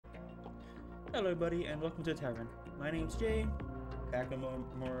Hello everybody and welcome to the Tavern. My name's Jay, back on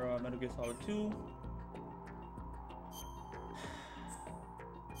more Metal Gear Solid 2.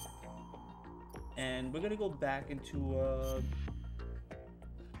 And we're gonna go back into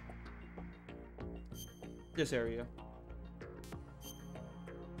this area.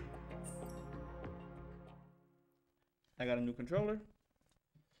 I got a new controller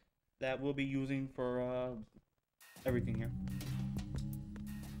that we'll be using for everything here.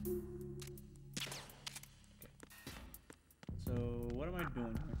 So what am I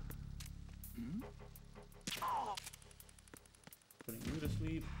doing here? Putting you to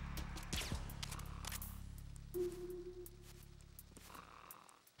sleep.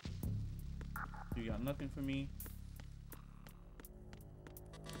 You got nothing for me.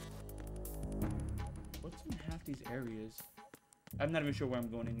 What's in half these areas? I'm not even sure where I'm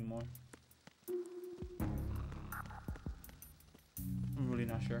going anymore. I'm really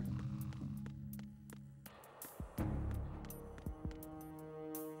not sure.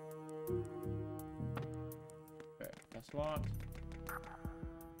 Okay, that's locked.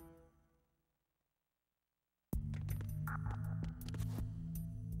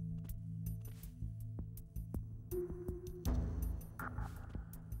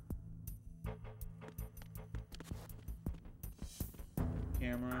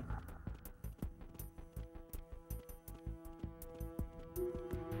 Camera.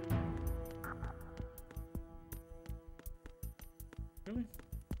 Really?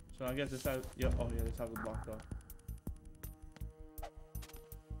 So I guess this has, yeah, oh yeah, this has a blocked off.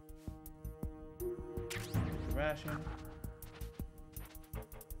 Ration.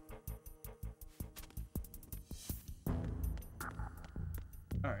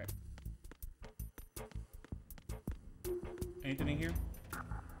 Alright. Anything in here?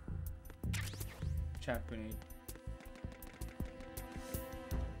 Trap grenade.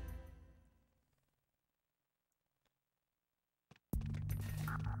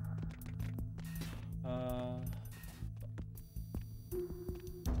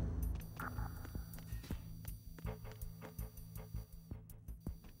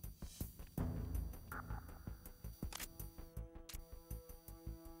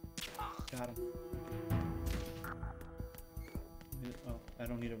 Got him. Oh, I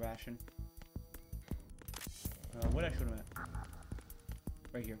don't need a ration. What I should have at?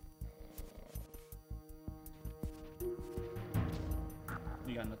 Right here.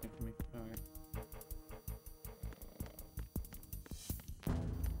 You got nothing for me. Alright.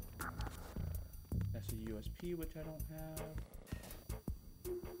 That's a USP, which I don't have.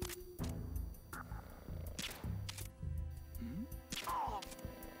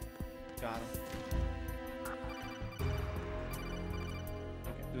 Got him.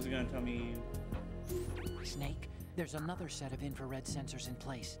 Okay, this is gonna tell me. Snake, there's another set of infrared sensors in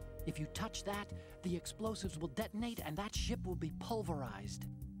place. If you touch that, the explosives will detonate and that ship will be pulverized.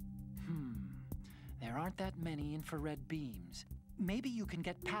 There aren't that many infrared beams. Maybe you can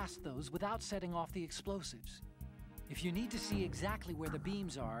get past those without setting off the explosives. If you need to see exactly where the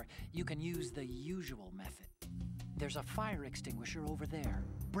beams are, you can use the usual method. There's a fire extinguisher over there.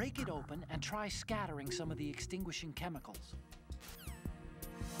 Break it open and try scattering some of the extinguishing chemicals.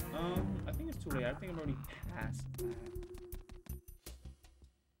 I think it's too late. I think I'm already past that.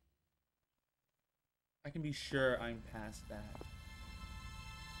 I can be sure I'm past that.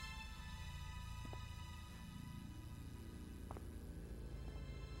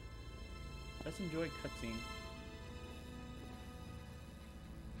 Let's enjoy cutscene.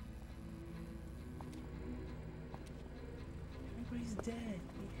 Everybody's dead.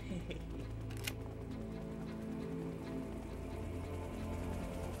 Yay.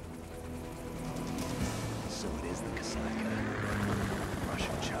 So it is the Kasaka.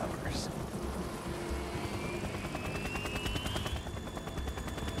 Russian choppers.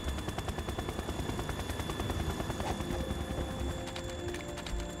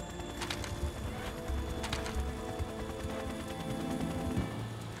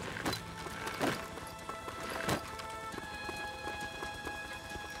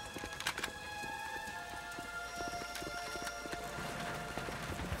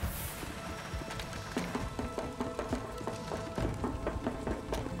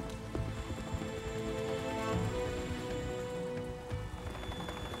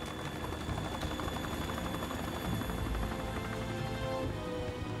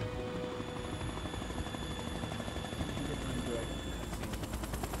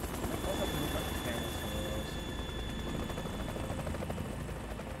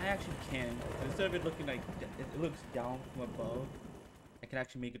 Actually can. Instead of it looking like it looks down from above, I can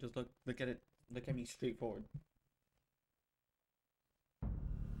actually make it just look at me straightforward.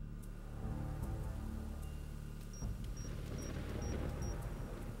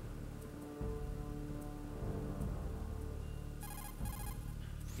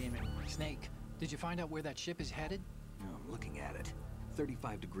 Snake, did you find out where that ship is headed? Oh, I'm looking at it.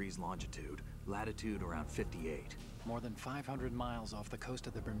 35 degrees longitude, latitude around 58. More than 500 miles off the coast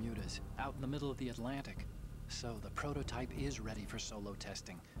of the Bermudas, out in the middle of the Atlantic. So the prototype is ready for solo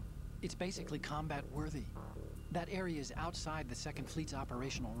testing. It's basically combat-worthy. That area is outside the Second Fleet's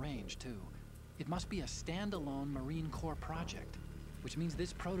operational range, too. It must be a standalone Marine Corps project, which means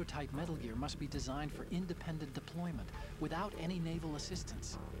this prototype Metal Gear must be designed for independent deployment, without any naval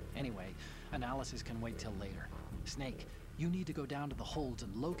assistance. Anyway, analysis can wait till later. Snake, you need to go down to the holds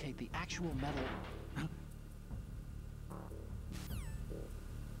and locate the actual metal...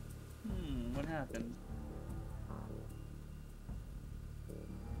 What happened?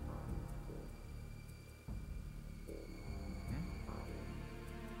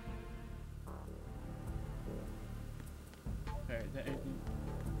 Okay, is there anything?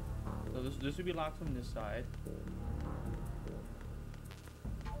 So this would be locked from this side.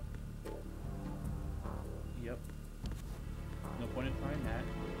 Yep. No point in trying that.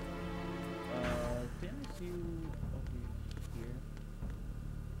 Didn't I see you over here?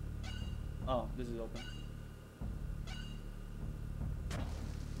 Oh, this is open.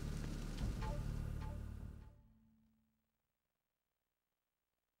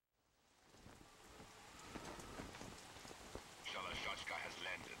 Has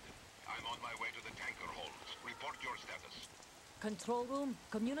landed. I'm on my way to the tanker holds. Report your status. Control room,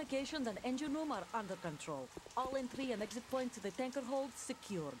 communications and engine room are under control. All entry and exit points to the tanker holds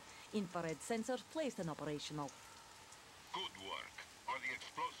secured. Infrared sensors placed and operational. Good work. Are the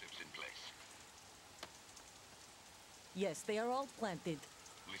explosives in place? Yes, they are all planted.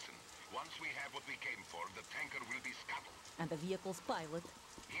 Listen, once we have what we came for, the tanker will be scuttled. And the vehicle's pilot.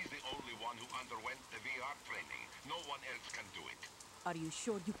 He's the only one who underwent the VR training. No one else can do it. Are you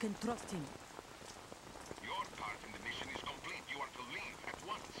sure you can trust him? Your part in the mission is complete. You are to leave at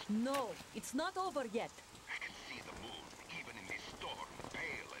once. No, it's not over yet. I can see the moon, even in this storm,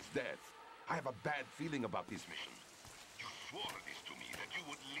 pale as death. I have a bad feeling about this mission. You swore this to me, that you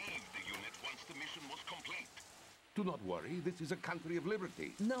would leave the unit once the mission was complete. Do not worry, this is a country of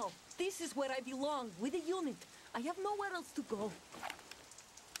liberty. No, this is where I belong, with the unit. I have nowhere else to go.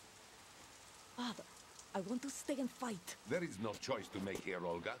 Father, I want to stay and fight. There is no choice to make here,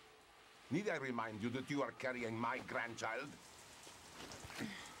 Olga. Need I remind you that you are carrying my grandchild?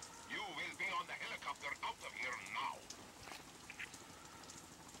 You will be on the helicopter out of here now.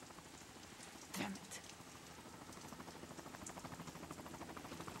 Damn it.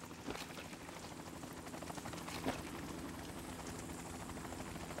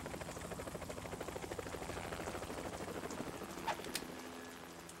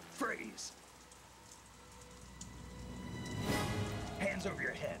 Freeze! Hands over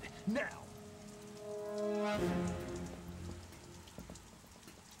your head, now!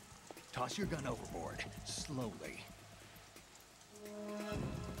 Toss your gun overboard, slowly.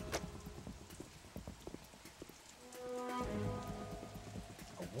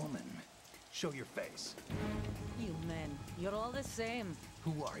 A woman. Show your face. You men, you're all the same.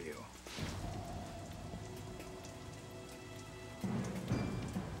 Who are you?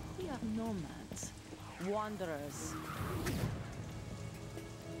 We are nomads. Wanderers.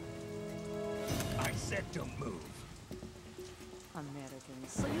 I said don't move. Americans.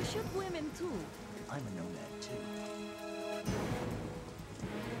 So you shoot women too. I'm a nomad too.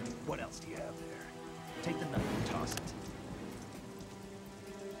 What else do you have there? Take the knife and toss it.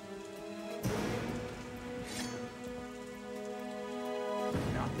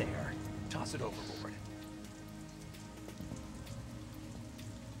 Not there. Toss it overboard.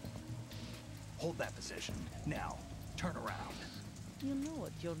 Hold that position. Now, turn around. You know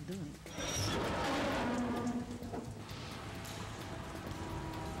what you're doing.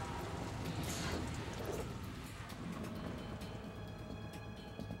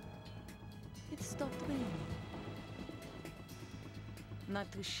 It stopped raining.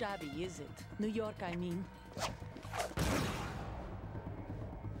 Not too shabby, is it? New York, I mean.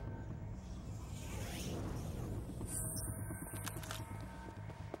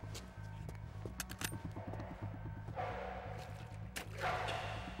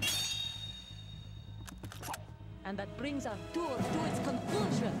 And that brings our tour to its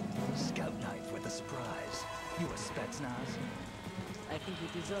conclusion. Scout knife with a surprise. You a Spetsnaz? I think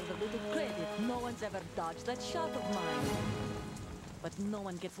you deserve a little credit. No one's ever dodged that shot of mine. But no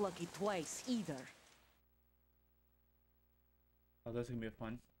one gets lucky twice, either. Oh, that's gonna be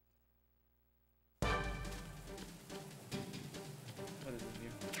fun. What is it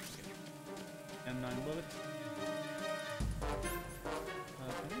here? Okay. M9 bullets.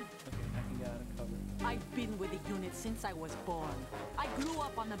 Okay, I can get out of cover. I I've been with the unit since I was born. I grew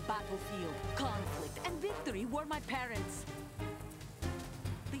up on the battlefield. Conflict and victory were my parents.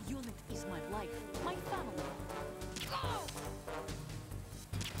 The unit is my life, my family. Go!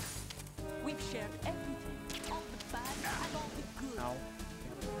 We've shared everything, all the bad and all the good. Ow.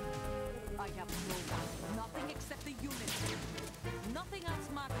 I have no one, nothing except the unit. Nothing else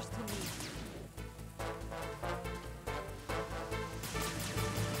matters to me.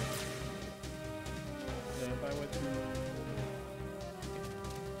 So if I were to...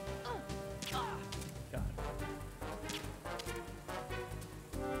 God.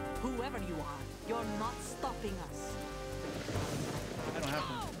 Whoever you are, you're not stopping us. I don't have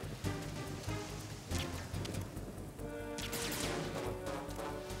to.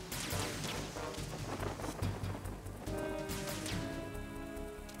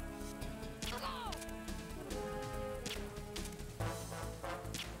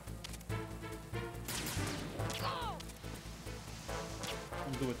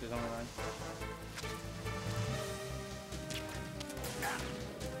 I'm good with this, I'm alright.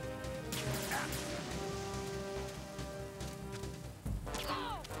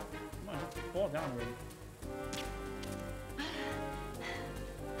 Come on, just fall down already.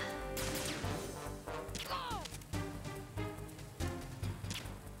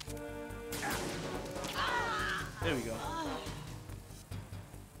 There we go.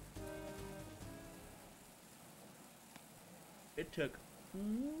 It took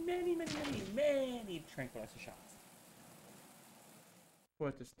many tranquilizer shots for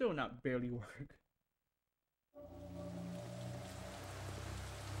it to still not barely work.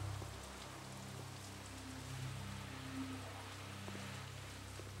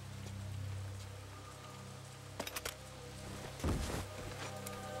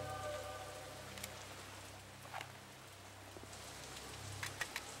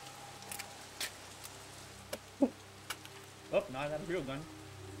 Oh, now I got a real gun.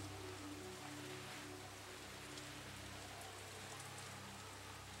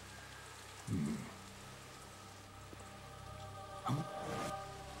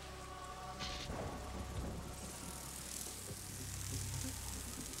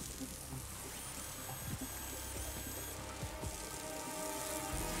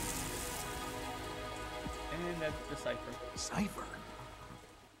 And that's the cipher. Cipher?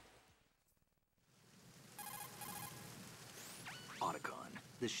 Otacon,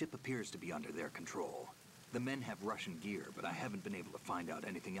 the ship appears to be under their control. The men have Russian gear, but I haven't been able to find out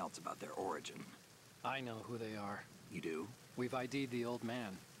anything else about their origin. I know who they are. You do? We've ID'd the old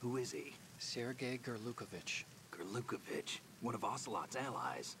man, Who is he? Sergei Gerlukovich. Gerlukovich, one of Ocelot's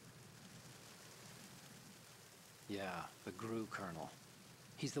allies. Yeah, the GRU colonel.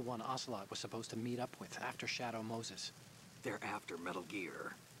 He's the one Ocelot was supposed to meet up with after Shadow Moses. They're after Metal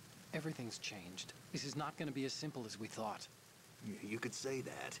Gear. Everything's changed. This is not going to be as simple as we thought. You could say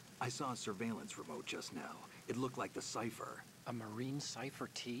that. I saw a surveillance remote just now. It looked like the cipher. A Marine Cipher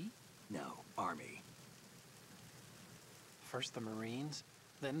T? No, Army. First the Marines,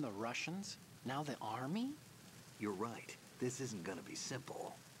 then the Russians, now the Army? You're right. This isn't gonna be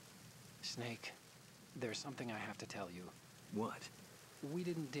simple. Snake, there's something I have to tell you. What? We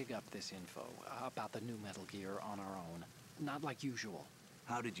didn't dig up this info about the new Metal Gear on our own. Not like usual.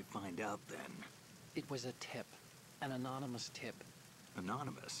 How did you find out then? It was a tip. An anonymous tip.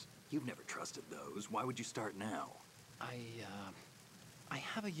 Anonymous? You've never trusted those. Why would you start now? I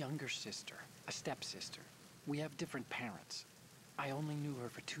have a younger sister, a stepsister. We have different parents. I only knew her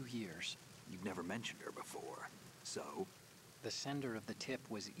for 2 years. You've never mentioned her before. So? The sender of the tip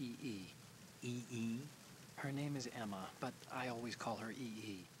was EE. E.E.? Her name is Emma, but I always call her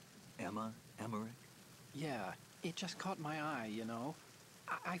EE. Emma? Emmerich? Yeah, it just caught my eye, you know?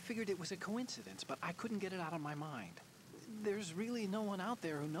 I figured it was a coincidence, but I couldn't get it out of my mind. There's really no one out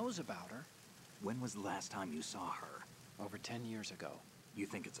there who knows about her. When was the last time you saw her? Over 10 years ago. You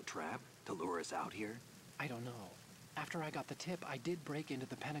think it's a trap? To lure us out here? I don't know. After I got the tip, I did break into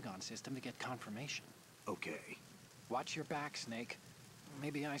the Pentagon system to get confirmation. Okay. Watch your back, Snake.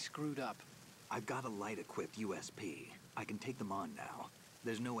 Maybe I screwed up. I've got a light-equipped USP. I can take them on now.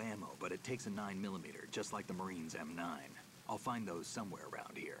 There's no ammo, but it takes a 9mm, just like the Marines' M9. I'll find those somewhere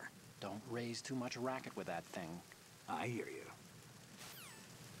around here. Don't raise too much racket with that thing. I hear you.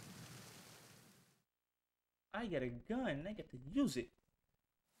 I get a gun and I get to use it.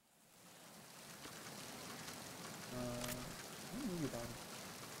 What do you about it?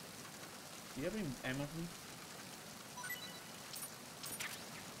 Do you have any ammo for me?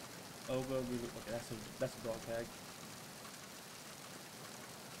 Oh, go. Okay, that's a dog tag.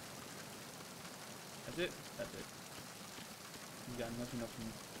 That's it. That's it. You got nothing else for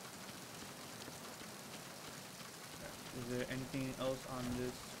me. Is there anything else on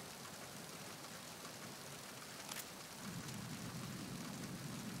this?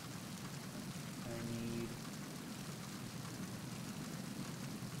 I need...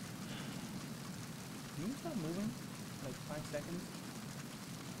 Can you stop moving? Like 5 seconds?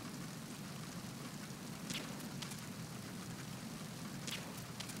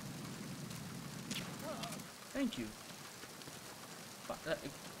 Thank you.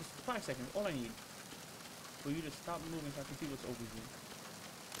 Just 5 seconds, all I need. For you to stop moving so I can see what's over here.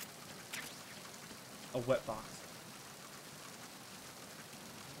 A wet box.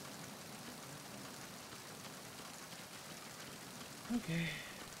 Okay.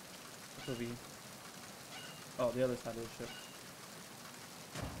 What's over here? Oh, the other side of the ship.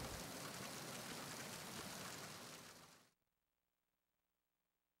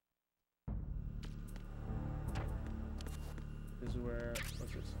 This is where,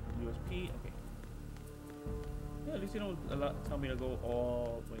 what's this? USP? Okay. Yeah, at least you don't tell me to go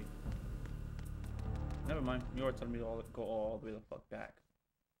all the way. Never mind, you're telling me to go all the way the fuck back.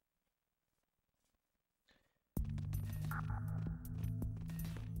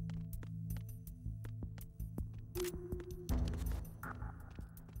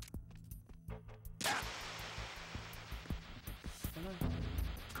 Come on.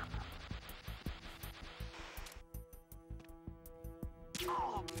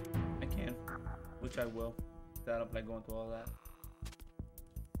 I can, which I will. Instead of like going through all that.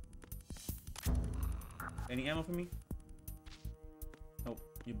 Any ammo for me? Nope,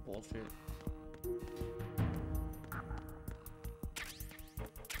 you bullshit.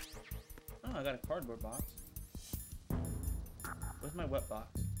 Oh, I got a cardboard box. Where's my wet box?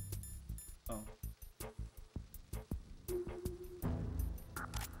 Oh. Go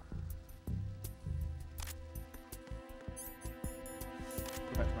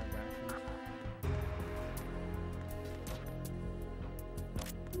back to my rations.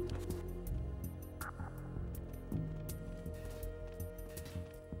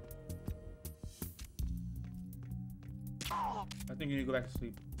 I think you need to go back to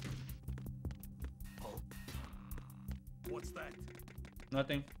sleep. What's that?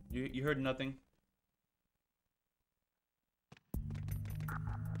 Nothing. You heard nothing.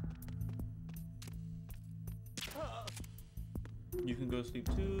 You can go to sleep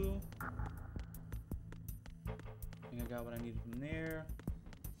too. I think I got what I needed from there.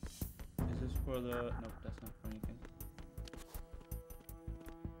 Is this for the... Nope, that's not for anything.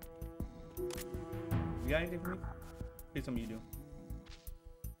 You got anything for me? Please tell me you do.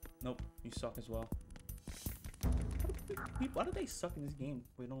 Nope, you suck as well. Why do they suck in this game?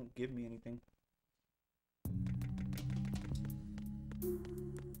 They don't give me anything.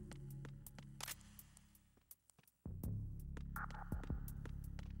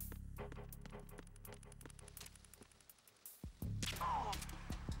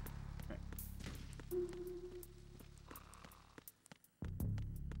 Right.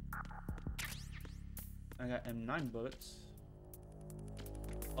 I got M9 bullets.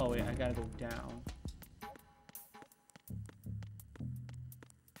 Oh wait, I gotta go down.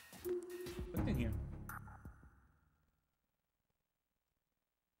 What's in here?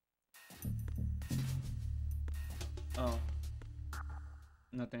 Oh.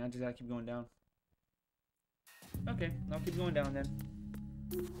 Nothing, I just gotta keep going down. Okay, I'll keep going down then.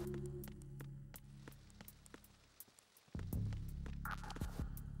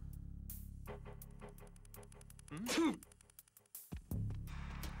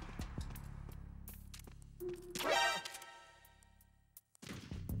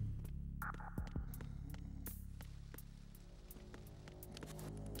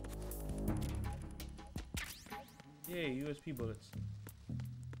 Yay, USP bullets.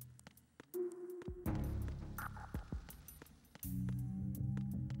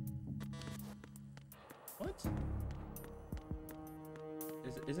 What?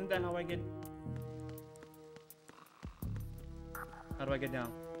 Isn't that how I get... How do I get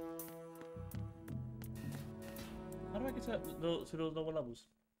down? How do I get to those lower levels?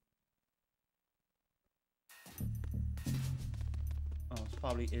 Oh, it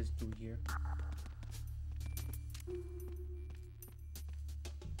probably is through here.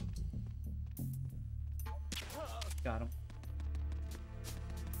 Got him.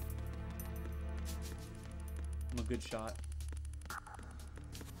 I'm a good shot.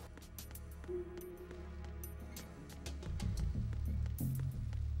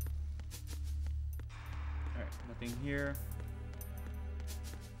 Alright, nothing here.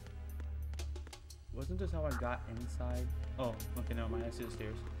 Wasn't this how I got inside? Oh, okay, never mind. I see the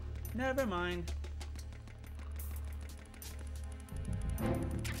stairs. Never mind.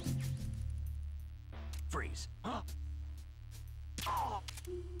 Freeze. Huh?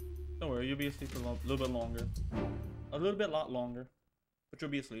 Don't worry, you'll be asleep for a little bit longer. A lot longer. But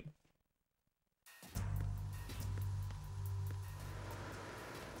you'll be asleep.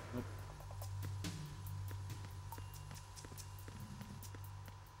 Nope.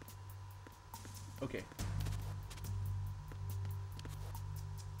 Okay.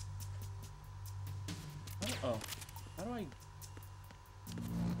 Oh. How do I...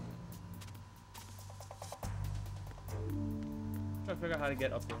 I'm trying to figure out how to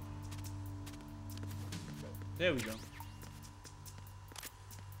get up there. There we go.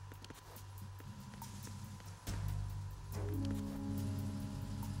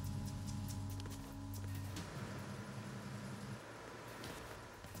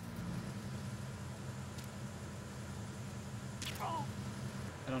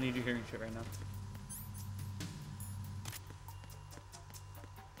 I don't need you hearing shit right now.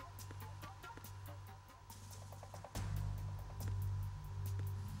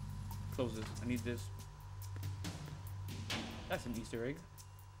 Close this. I need this. That's an Easter egg.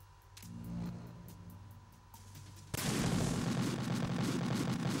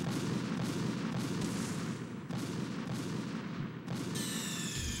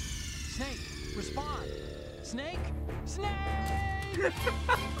 Snake, respond! Snake! Snake!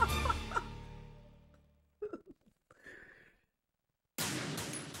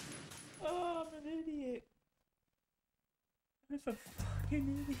 Oh, I'm an idiot. I'm a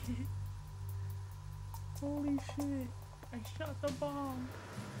fucking idiot. Holy shit. I shot the bomb.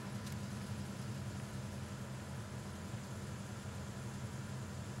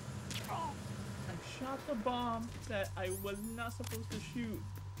 I shot the bomb that I was not supposed to shoot.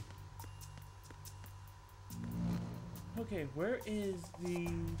 Okay, where is the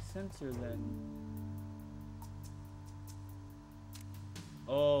sensor then?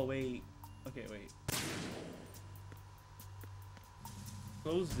 Oh, wait. Okay, wait.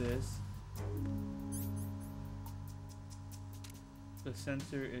 Close this. The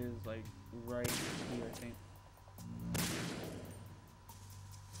sensor is like right here, I think.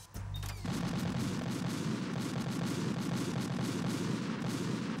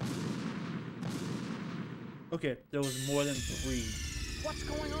 Okay, there was more than 3. What's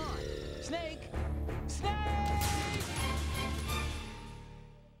going on? Snake! Snake!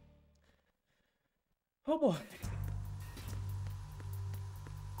 Oh boy.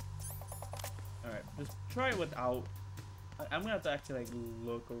 Alright, just try it without. I'm gonna have to actually like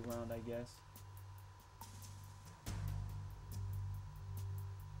look around, I guess.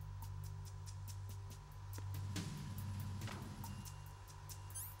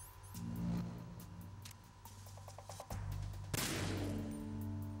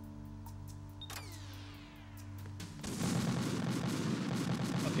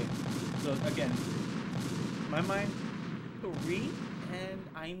 Okay, so again, my mind 3, and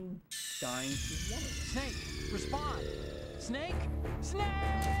I'm dying to one of them. Snake, respond! Snake! Snake!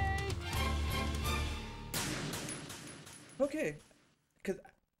 Okay, because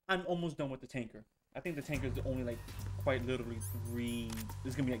I'm almost done with the tanker. I think the tanker is only like quite literally 3.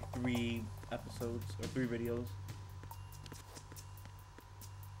 There's gonna be like 3 episodes or 3 videos.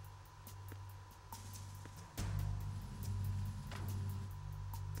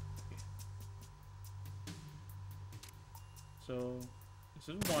 Okay. So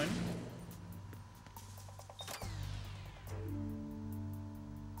this is 1.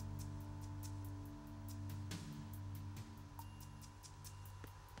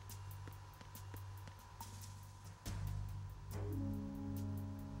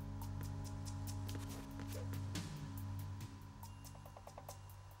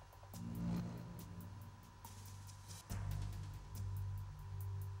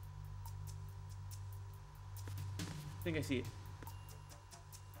 I think I see it.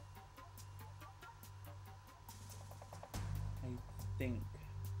 I think.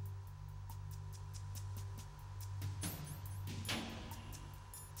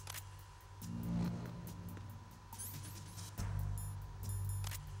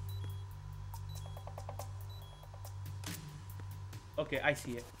 Okay, I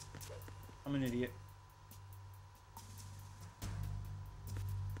see it. I'm an idiot.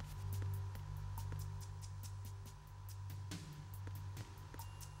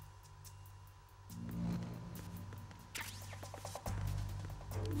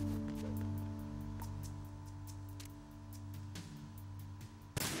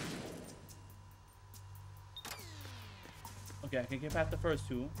 Okay, I can get past the first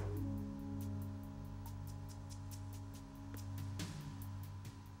 2.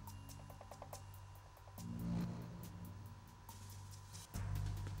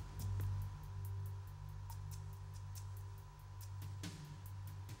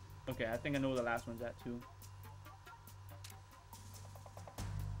 Okay, I think I know where the last one's at too.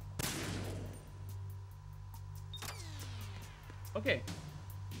 Okay.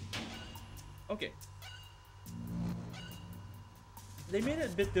 Okay. They made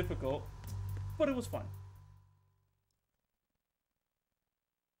it a bit difficult, but it was fun.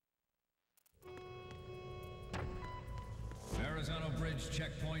 Verrazano Bridge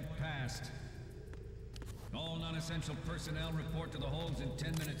checkpoint passed. All non-essential personnel report to the holds in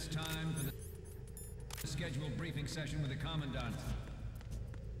 10 minutes' time for the scheduled briefing session with the Commandant.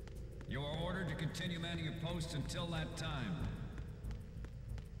 You are ordered to continue manning your posts until that time.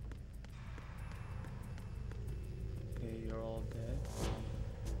 Okay, you're all dead.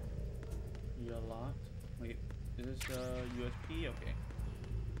 You're locked. Wait, is this USP? Okay.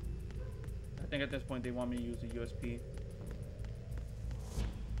 I think at this point they want me to use the USP.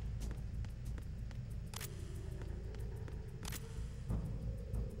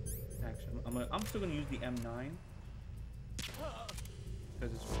 Actually, I'm still gonna use the M9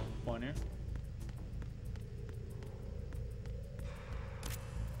 because it's funner.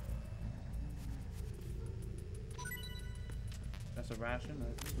 That's a ration.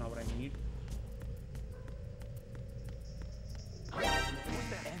 That's not what I need.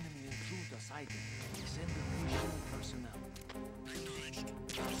 Enemy intruder sighted. Send additional personnel. Acknowledged.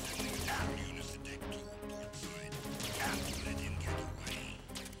 Units detect 2 port side. Can't let him get away.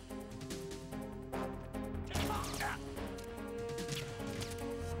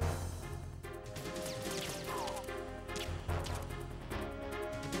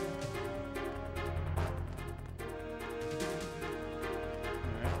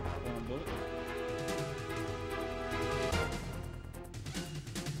 Alright, going bullets.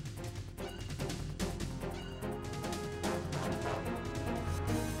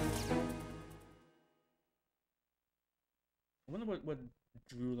 I wonder what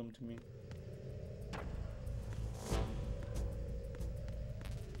drew them to me.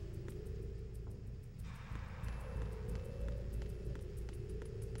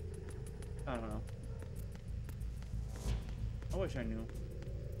 I don't know. I wish I knew.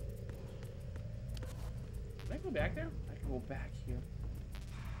 Can I go back there? I can go back here.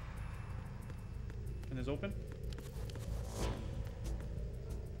 Can this open?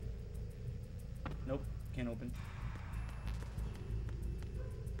 Nope, can't open.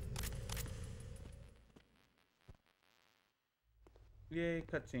 Yay,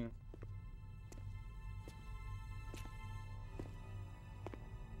 cutscene.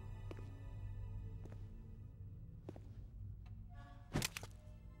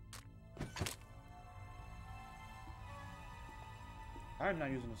 I'm not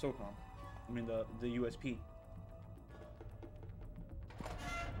using the SOCOM. I mean the USP.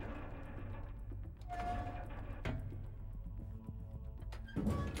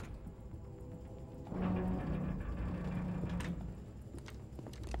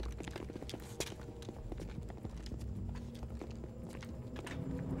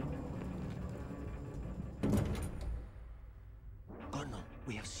 Colonel,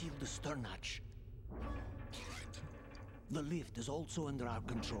 we have sealed the stern hatch. The lift is also under our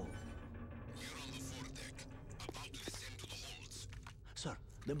control. We're on the foredeck, about to descend to the holds. Sir,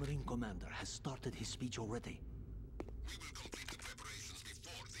 the Marine Commander has started his speech already. We will complete the preparations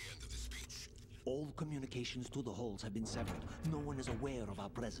before the end of the speech. All communications to the holds have been severed. No one is aware of our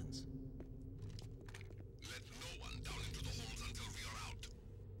presence. Let no one down into the holds until we are out.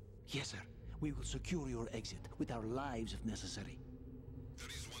 Yes, sir. We will secure your exit with our lives if necessary. There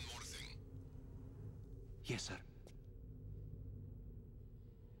is one more thing. Yes, sir.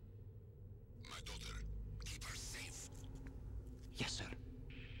 My daughter, keep her safe. Yes, sir.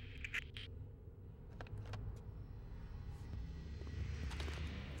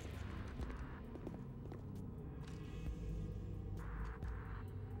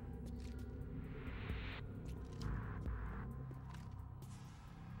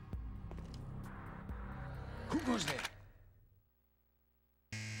 Who goes there?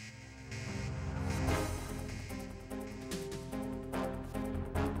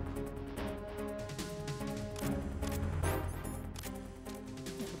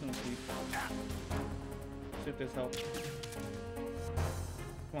 See if this helps.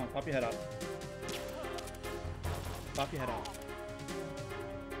 Come on, pop your head out. Pop your head out.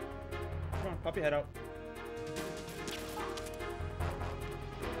 Come on, pop your head out.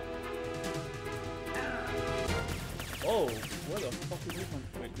 Oh, where the fuck did this one?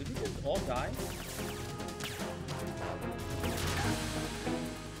 Wait, did these all die?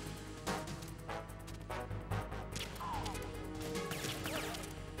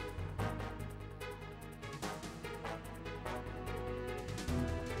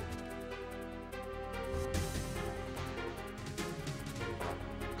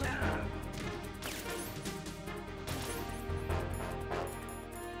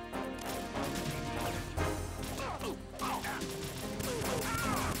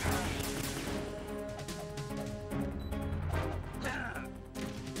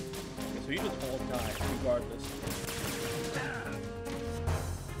 so you just all die regardless.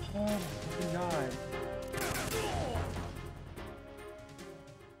 Oh my god.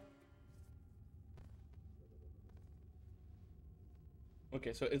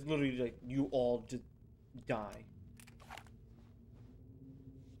 Okay, so it's literally like you all just die.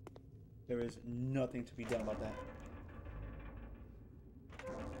 There is nothing to be done about that.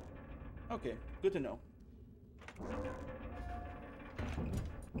 Okay, good to know.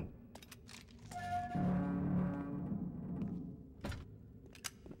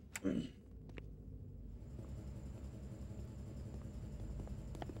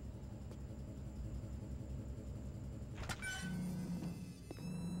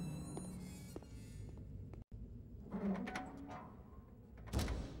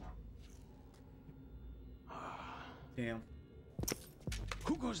 Damn.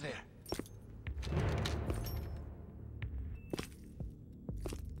 Who goes there?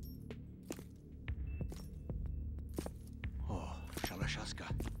 Oh, Shalashaska.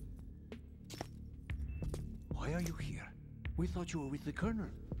 Why are you here? We thought you were with the Colonel.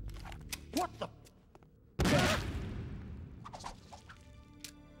 What the?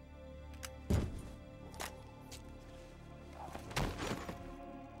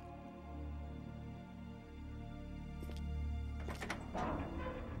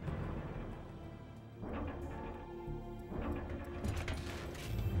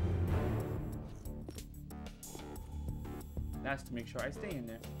 That's to make sure I stay in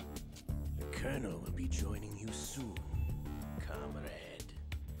there. The Colonel will be joining you soon, comrade.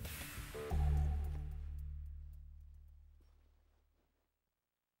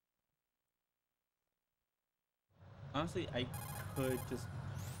 Honestly, I could just...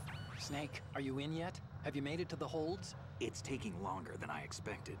 Snake, are you in yet? Have you made it to the holds? It's taking longer than I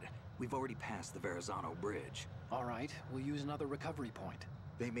expected. We've already passed the Verrazano Bridge. All right, we'll use another recovery point.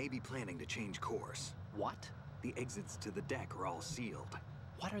 They may be planning to change course. What? The exits to the deck are all sealed.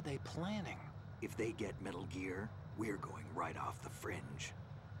 What are they planning? If they get Metal Gear, we're going right off the fringe.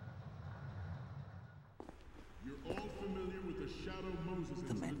 You're all familiar with the Shadow Moses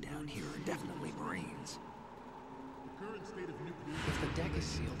The men down here are definitely Marines. The current state of nuclear... If the deck is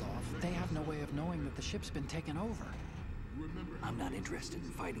sealed off, they have no way of knowing that the ship's been taken over. I'm not interested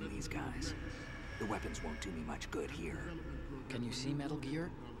in fighting these guys. The weapons won't do me much good here. Can you see Metal Gear?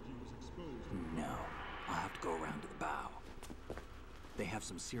 No. I'll have to go around to the bow. They have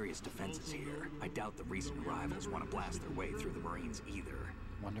some serious defenses here. I doubt the recent arrivals want to blast their way through the Marines either.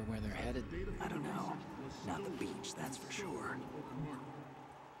 Wonder where they're headed. I don't know. Not the beach, that's for sure.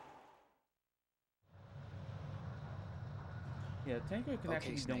 Yeah, the tanker can Okay,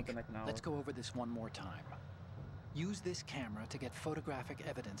 actually be Snake, dumped in like an hour. let's go over this one more time. Use this camera to get photographic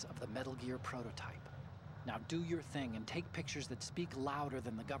evidence of the Metal Gear prototype. Now do your thing and take pictures that speak louder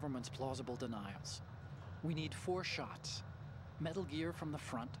than the government's plausible denials. We need 4 shots. Metal Gear from the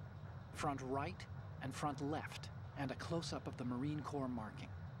front right, and front left, and a close-up of the Marine Corps marking.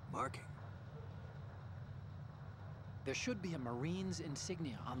 Marking? There should be a Marine's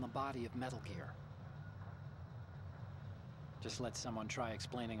insignia on the body of Metal Gear. Just let someone try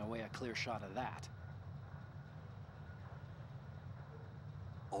explaining away a clear shot of that.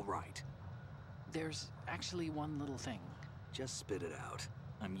 All right. There's actually one little thing. Just spit it out.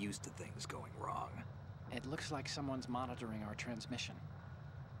 I'm used to things going wrong. It looks like someone's monitoring our transmission.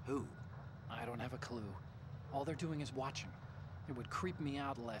 Who? I don't have a clue. All they're doing is watching. It would creep me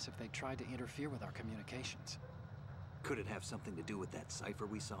out less if they tried to interfere with our communications. Could it have something to do with that cipher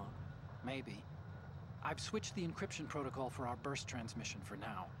we saw? Maybe. I've switched the encryption protocol for our burst transmission for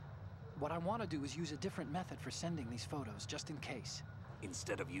now. What I want to do is use a different method for sending these photos, just in case.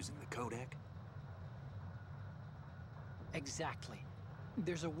 Instead of using the codec? Exactly.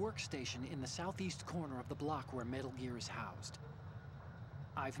 There's a workstation in the southeast corner of the block where Metal Gear is housed.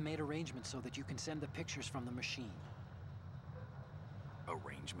 I've made arrangements so that you can send the pictures from the machine.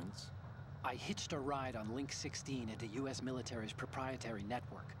 Arrangements? I hitched a ride on Link 16 into US military's proprietary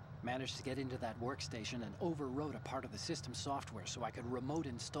network. Managed to get into that workstation and overwrote a part of the system software so I could remote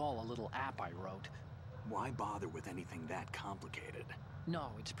install a little app I wrote. Why bother with anything that complicated? No,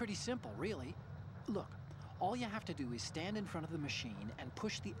 it's pretty simple, really. Look, all you have to do is stand in front of the machine and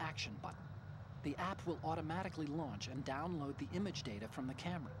push the action button. The app will automatically launch and download the image data from the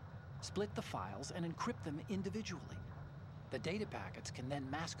camera, split the files, and encrypt them individually. The data packets can then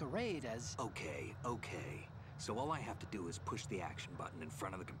masquerade as... Okay. So all I have to do is push the action button in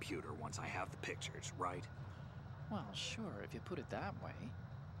front of the computer once I have the pictures, right? Well, sure, if you put it that way.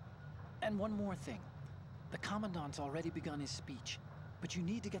 And one more thing. The Commandant's already begun his speech, but you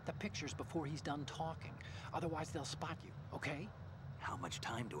need to get the pictures before he's done talking. Otherwise, they'll spot you, okay? How much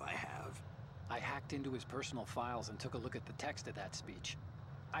time do I have? I hacked into his personal files and took a look at the text of that speech.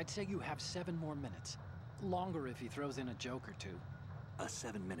 I'd say you have 7 more minutes. Longer if he throws in a joke or two. A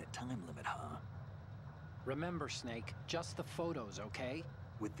 7-minute time limit, huh? Remember, Snake, just the photos, okay?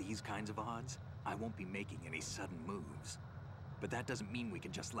 With these kinds of odds, I won't be making any sudden moves. But that doesn't mean we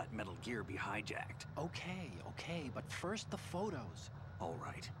can just let Metal Gear be hijacked. Okay, but first the photos. All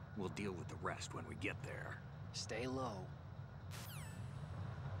right, we'll deal with the rest when we get there. Stay low.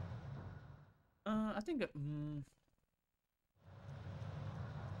 I think.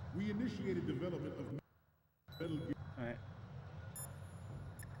 We initiated development of Metal Gear. All right.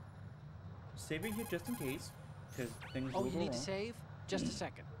 Save it here just in case, because things will Oh, go you need wrong. to save? Just a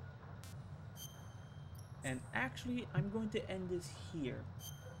second. And actually, I'm going to end this here.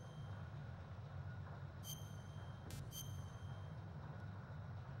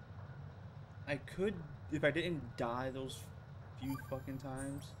 I could, if I didn't die those few fucking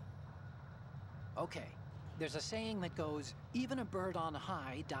times. Okay. There's a saying that goes, even a bird on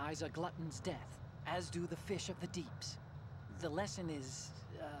high dies a glutton's death, as do the fish of the deeps. The lesson is,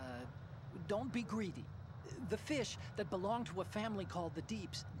 don't be greedy. The fish that belonged to a family called the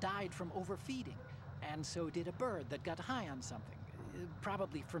Deeps died from overfeeding, and so did a bird that got high on something,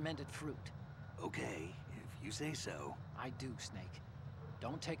 probably fermented fruit. Okay, if you say so. I do, Snake.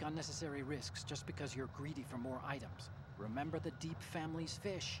 Don't take unnecessary risks just because you're greedy for more items. Remember the Deep family's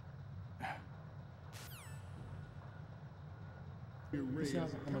fish. Ray See how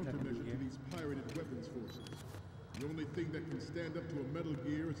as a much I can do countermeasure here. to these pirated weapons forces. The only thing that can stand up to a Metal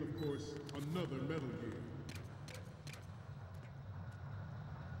Gear is, of course, another Metal Gear.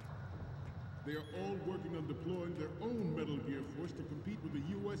 They are all working on deploying their own Metal Gear force to compete with the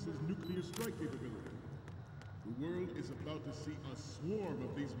U.S.'s nuclear strike capability. The world is about to see a swarm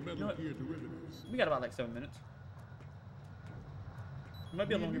of these Metal Gear derivatives. We got about like 7 minutes. It might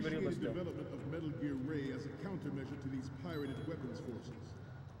be a longer video, but still. Development of Metal Gear Ray as a countermeasure to these pirated weapons forces.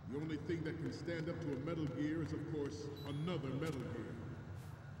 The only thing that can stand up to a Metal Gear is, of course, another Metal Gear.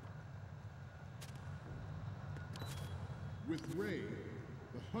 With Ray,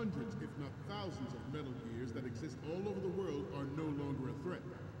 the hundreds, if not thousands, of Metal Gears that exist all over the world are no longer a threat.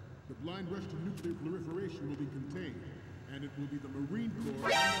 The blind rush to nuclear proliferation will be contained, and it will be the Marine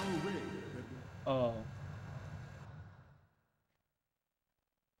Corps and our Ray that... Oh.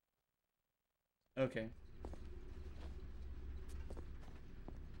 Okay.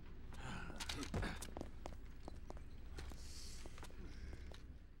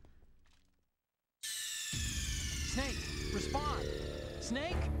 Snake, respond!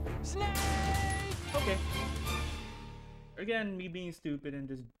 Snake? Snake! Okay. Again, me being stupid and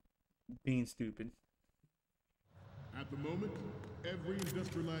just being stupid. At the moment, every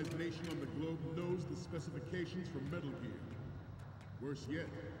industrialized nation on the globe knows the specifications for Metal Gear. Worse yet,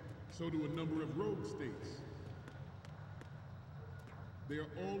 so do a number of rogue states. They are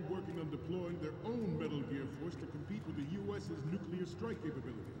all working on deploying their own Metal Gear force to compete with the U.S.'s nuclear strike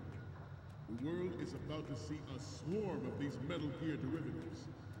capability. The world is about to see a swarm of these Metal Gear derivatives.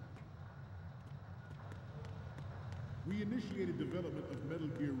 We initiated development of Metal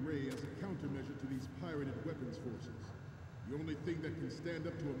Gear Ray as a countermeasure to these pirated weapons forces. The only thing that can stand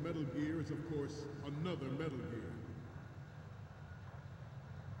up to a Metal Gear is, of course, another Metal Gear.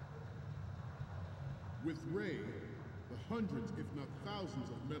 With Ray, the hundreds, if not thousands,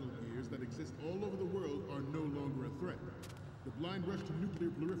 of Metal Gears that exist all over the world are no longer a threat. The blind rush to nuclear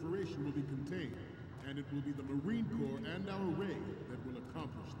proliferation will be contained, and it will be the Marine Corps and our Ray that will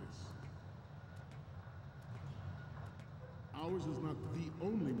accomplish this. Ours is not the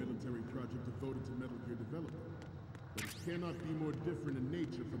only military project devoted to Metal Gear development, but it cannot be more different in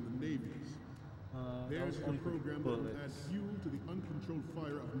nature from the Navy's. Theirs is a program that will add fuel to the uncontrolled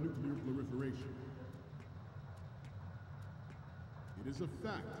fire of nuclear proliferation. It is a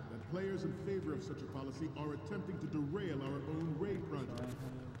fact that players in favor of such a policy are attempting to derail our own Ray project.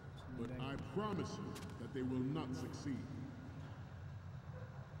 But I promise you that they will not succeed.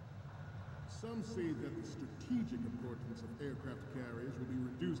 Some say that the strategic importance of aircraft carriers will be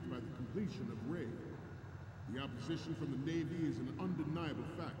reduced by the completion of Ray. The opposition from the Navy is an undeniable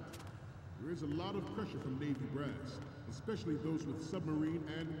fact. There is a lot of pressure from Navy brass, especially those with submarine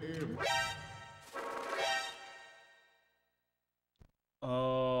and air.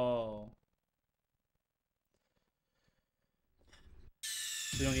 Oh.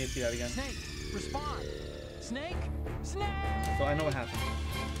 We don't need to see that again. Snake, respond! Snake? Snake! So I know what happened.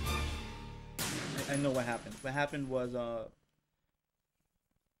 I know what happened. What happened was,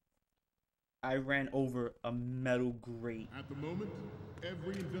 I ran over a metal grate. At the moment,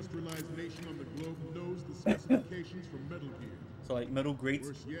 every industrialized nation on the globe knows the specifications for Metal Gear. So like metal grates,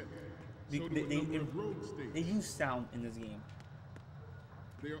 Worse yet, they, so do they, a they, number of rogue states. they use sound in this game.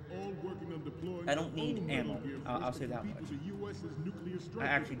 They are all working on deploying I don't their need own ammo. Metal Gear I'll force say to that compete much. with the US's nuclear strike I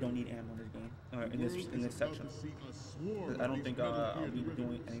actually force. don't need ammo in this game, or The in this world is section. about to see a swarm 'Cause I of don't these think Metal I'll Gear be doing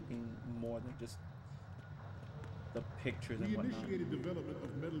derivatives. anything more than just the pictures and We whatnot. initiated development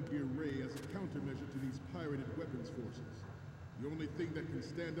of Metal Gear Ray as a countermeasure to these pirated weapons forces. The only thing that can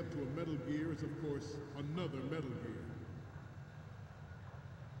stand up to a Metal Gear is, of course, another Metal Gear.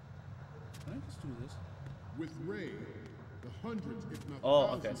 Can I just do this? With Ray, the hundreds, if not Oh,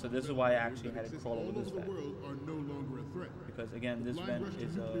 thousands, okay, so of this is Metal why I Gears actually that had to exist crawl all over this over the vent. world are no longer a threat. Because again, The this blind vent rush to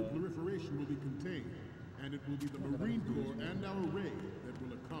is nuclear proliferation will be contained, and it will be the Marine Corps and our Ray that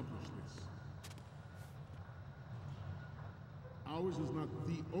will accomplish this. Ours is not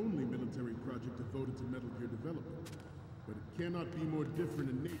the only military project devoted to Metal Gear development, but it cannot be more different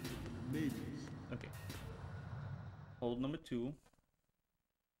in nature than the Navy's. Okay. Hold number 2.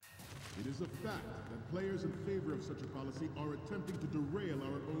 It is a fact that players in favor of such a policy are attempting to derail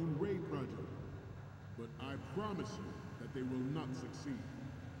our own Ray project. But I promise you that they will not succeed.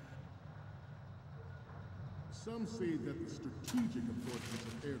 Some say that the strategic importance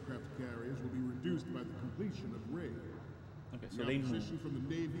of aircraft carriers will be reduced by the completion of Ray. Okay, so The they move. opposition from the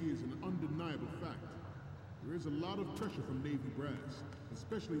Navy is an undeniable fact. There is a lot of pressure from Navy brass,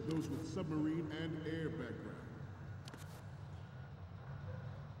 especially those with submarine and air background.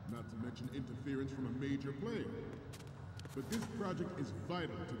 Not to mention interference from a major player. But this project is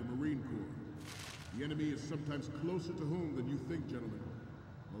vital to the Marine Corps. The enemy is sometimes closer to home than you think, gentlemen.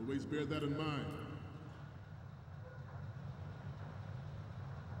 Always bear that in mind.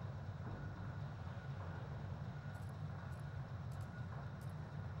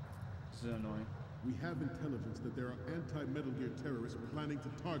 This is annoying. We have intelligence that there are anti-Metal Gear terrorists planning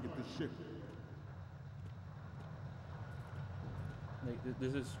to target the ship. Like,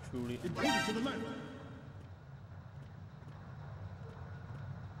 this is truly Intruder to the left!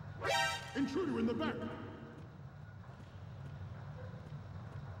 Intruder in the back!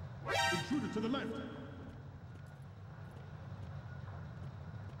 Intruder to the left!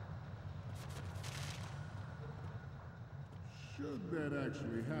 Should that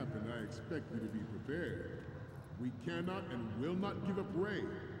actually happen, I expect you to be prepared. We cannot and will not give up Ray.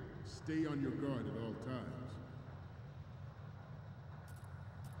 Stay on your guard at all times.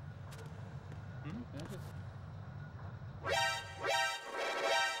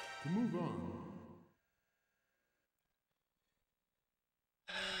 To move on,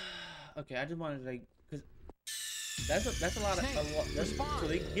 Okay, I just wanted to like, cause that's a lot of Snake, respond. so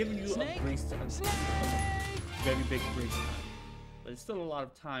they giving you Snake, a grace time, Snake. very big grace time, but it's still a lot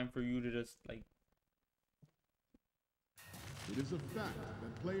of time for you to just like. it is a fact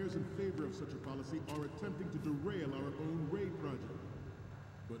that players in favor of such a policy are attempting to derail our own Ray project.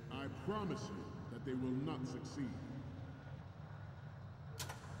 But I promise you that they will not succeed.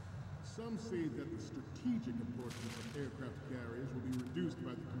 Some say that the strategic importance of aircraft carriers will be reduced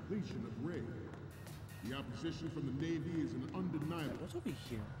by the completion of Ray. The opposition from the Navy is an undeniable, What's over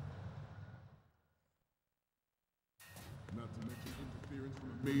here? not to mention interference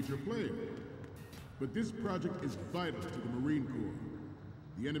from a major player. But this project is vital to the Marine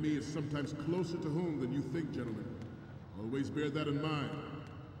Corps. The enemy is sometimes closer to home than you think, gentlemen. Always bear that in mind.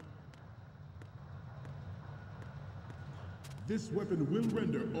 This weapon will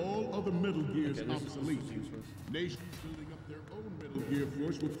render all other Metal Gears Okay, this obsolete. is useless. Nations building up their own Metal Gear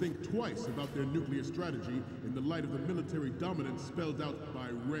force will think twice about their nuclear strategy in the light of the military dominance spelled out by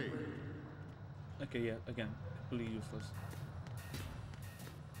Ray. Okay, yeah, again, completely useless.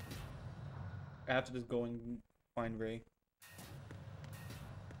 I have to just go and find Ray.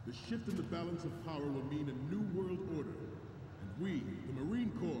 The shift in the balance of power will mean a new world order, and we, the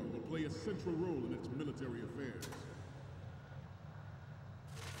Marine Corps, will play a central role in its military affairs.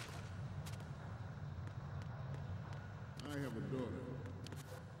 I have a daughter,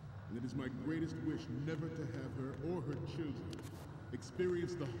 and it is my greatest wish never to have her or her children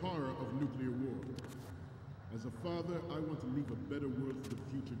experience the horror of nuclear war. As a father, I want to leave a better world for the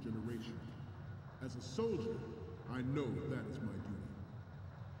future generation. As a soldier, I know that is my duty.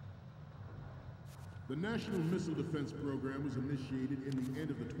 The National Missile Defense Program was initiated in the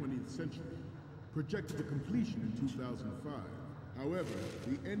end of the 20th century, projected to completion in 2005. However,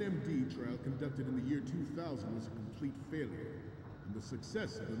 the NMD trial conducted in the year 2000 was a complete failure, and the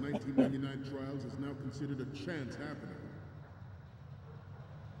success of the 1999 trials is now considered a chance happening.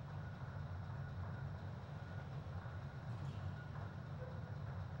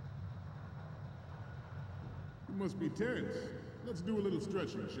 must be tense. Let's do a little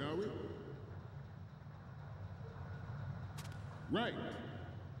stretching, shall we? Right.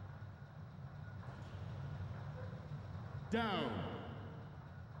 Down.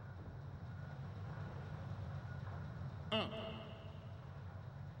 Up.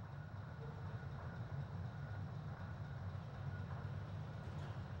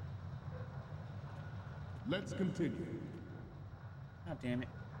 Let's continue. God damn it.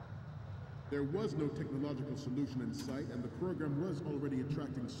 There was no technological solution in sight, and the program was already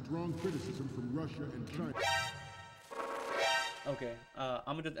attracting strong criticism from Russia and China. Okay,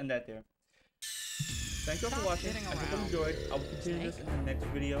 I'm gonna just end that there. Thank you all for watching. I hope you enjoyed. I will continue this in the next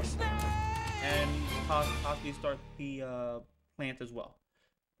video. And possibly start the plant as well.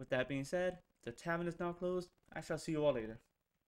 With that being said, the tavern is now closed. I shall see you all later.